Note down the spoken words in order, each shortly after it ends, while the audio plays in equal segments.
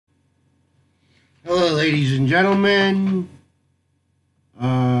Hello, ladies and gentlemen.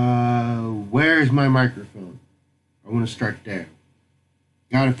 Where's my microphone? I want to start there.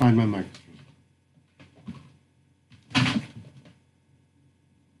 Gotta find my microphone.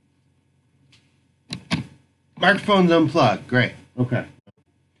 Microphone's unplugged. Great. Okay.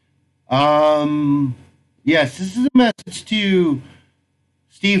 Yes, this is a message to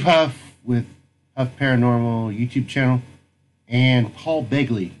Steve Huff with Huff Paranormal YouTube channel and Paul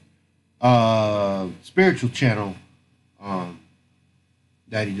Begley, spiritual channel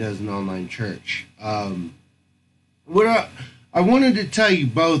that he does an online church. What I wanted to tell you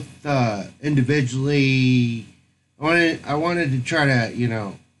both individually. I wanted to try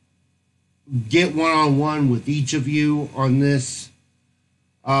to get one-on-one with each of you on this.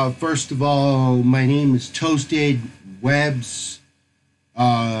 First of all, my name is Toasted Webbs.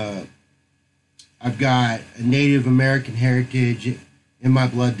 I've got a Native American heritage in my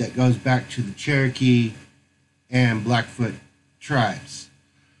blood that goes back to the Cherokee and Blackfoot tribes.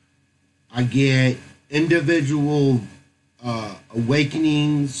 I get individual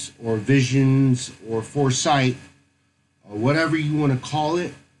awakenings or visions or foresight, or whatever you want to call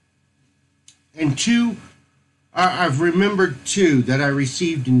it. And two, I've remembered two that I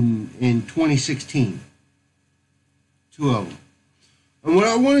received in 2016. Two of them. And what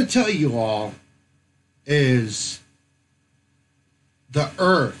I want to tell you all is the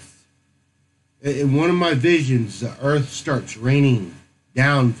earth. In one of my visions, the earth starts raining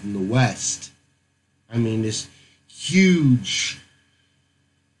down from the west. I mean, this huge,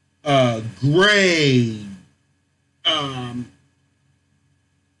 gray,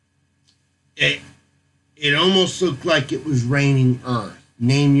 it almost looked like it was raining earth.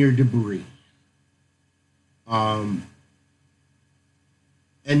 Name your debris. And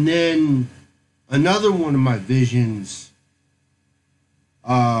then another one of my visions,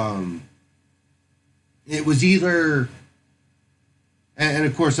 it was either, and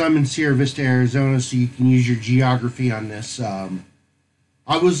of course I'm in Sierra Vista, Arizona, so you can use your geography on this. I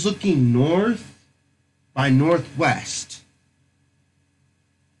was looking north by northwest,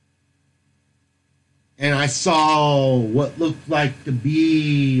 and I saw what looked like to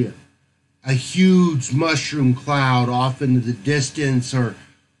be a huge mushroom cloud off into the distance, or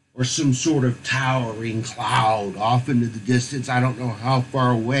some sort of towering cloud off into the distance. I don't know how far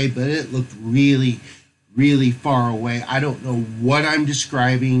away, but it looked really, really far away. I don't know what I'm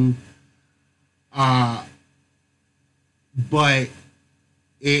describing, but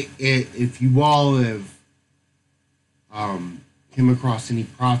if you all have came across any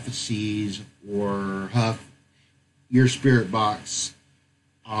prophecies or Huff, your spirit box,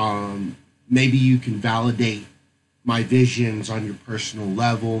 maybe you can validate my visions on your personal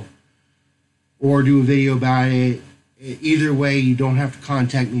level or do a video about it. Either way, you don't have to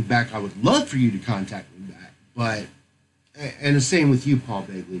contact me back. I would love for you to contact me back, but, and the same with you, Paul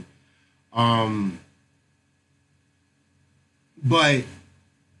Begley. But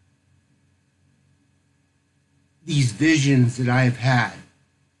these visions that I have had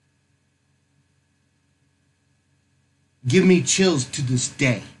give me chills to this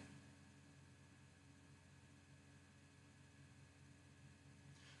day.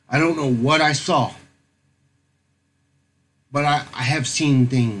 I don't know what I saw, but I have seen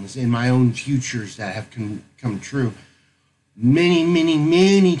things in my own futures that have come true many, many,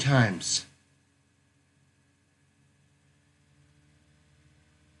 many times.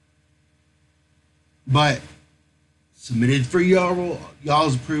 But submitted for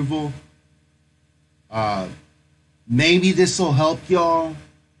y'all's approval. Maybe this will help y'all.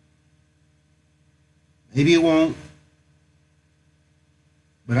 Maybe it won't.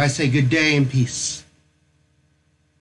 But I say good day and peace.